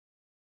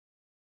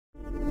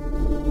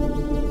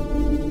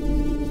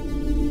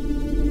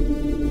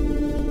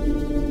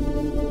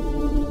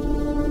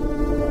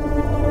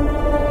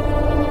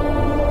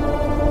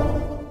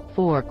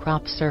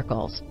crop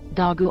circles.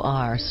 Dogu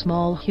are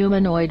small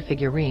humanoid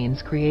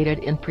figurines created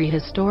in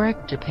prehistoric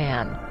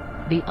Japan.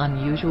 The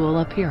unusual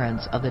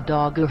appearance of the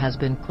dogu has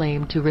been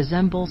claimed to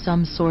resemble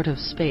some sort of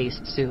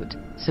space suit,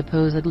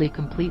 supposedly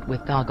complete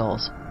with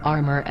goggles,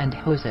 armor and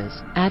hoses.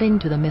 Adding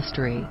to the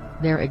mystery,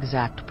 their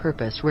exact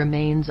purpose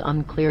remains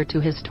unclear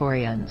to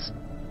historians.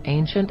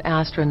 Ancient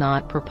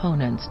astronaut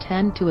proponents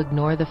tend to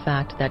ignore the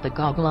fact that the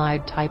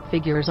goggle-eyed type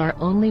figures are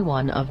only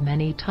one of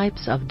many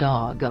types of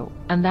dogu,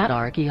 and that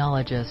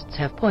archaeologists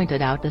have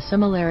pointed out the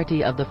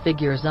similarity of the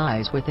figure's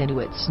eyes with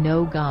Inuit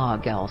snow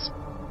goggles.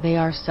 They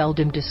are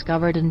seldom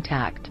discovered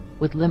intact,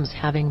 with limbs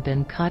having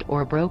been cut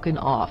or broken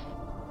off.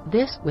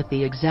 This, with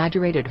the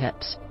exaggerated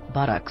hips,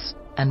 buttocks,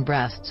 and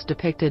breasts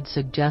depicted,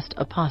 suggest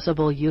a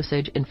possible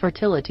usage in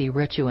fertility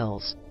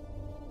rituals.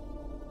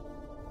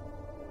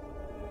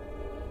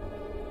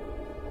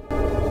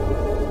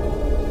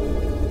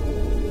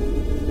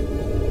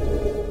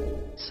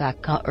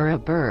 Sakura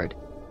bird.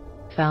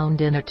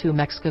 Found in a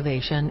tomb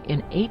excavation in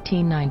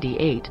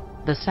 1898,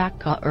 the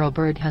Sakura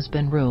bird has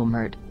been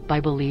rumored, by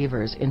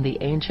believers in the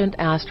ancient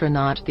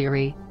astronaut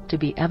theory, to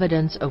be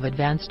evidence of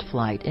advanced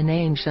flight in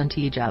ancient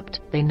Egypt.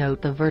 They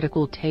note the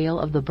vertical tail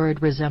of the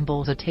bird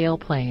resembles a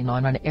tailplane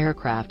on an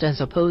aircraft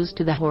as opposed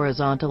to the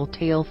horizontal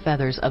tail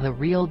feathers of a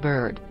real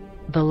bird.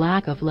 The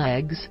lack of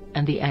legs,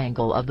 and the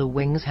angle of the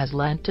wings has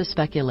lent to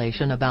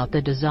speculation about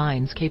the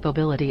design's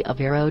capability of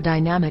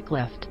aerodynamic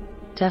lift.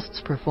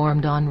 Tests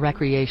performed on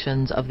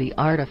recreations of the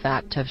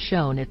artifact have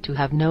shown it to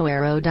have no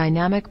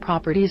aerodynamic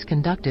properties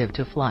conducive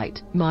to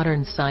flight.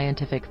 Modern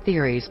scientific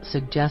theories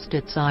suggest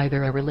it's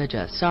either a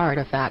religious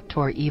artifact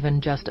or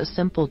even just a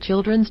simple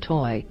children's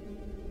toy.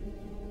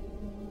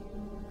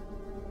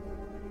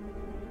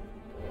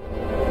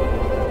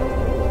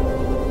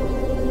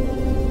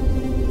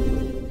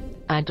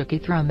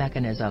 Antikythera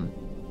mechanism.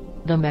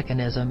 The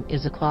mechanism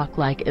is a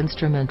clock-like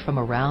instrument from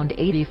around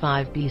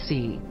 85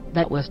 BC,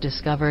 that was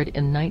discovered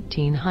in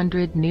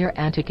 1900 near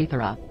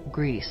Antikythera,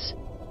 Greece.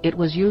 It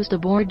was used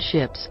aboard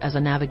ships as a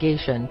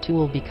navigation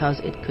tool because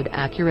it could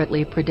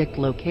accurately predict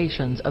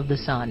locations of the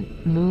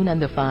Sun, Moon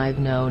and the 5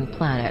 known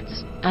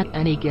planets, at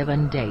any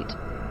given date.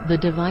 The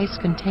device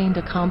contained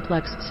a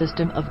complex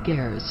system of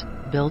gears,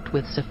 built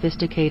with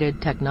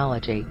sophisticated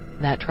technology,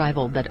 that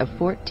rivaled that of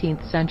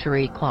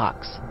 14th-century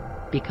clocks.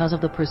 Because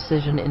of the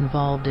precision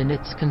involved in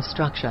its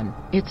construction,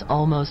 its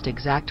almost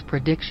exact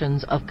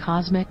predictions of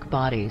cosmic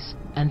bodies,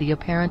 and the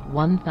apparent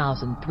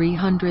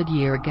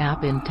 1,300-year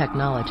gap in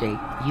technology,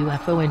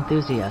 UFO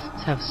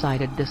enthusiasts have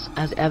cited this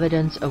as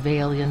evidence of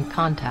alien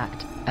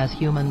contact, as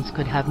humans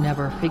could have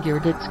never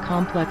figured its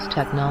complex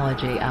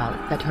technology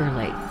out that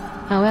early.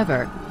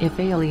 However, if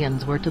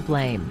aliens were to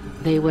blame,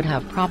 they would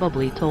have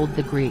probably told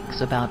the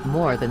Greeks about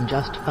more than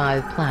just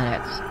 5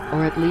 planets,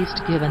 or at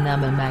least given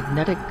them a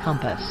magnetic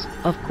compass.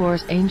 Of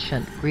course,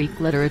 ancient Greek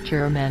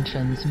literature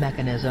mentions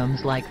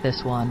mechanisms like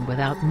this one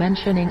without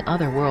mentioning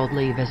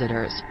otherworldly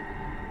visitors.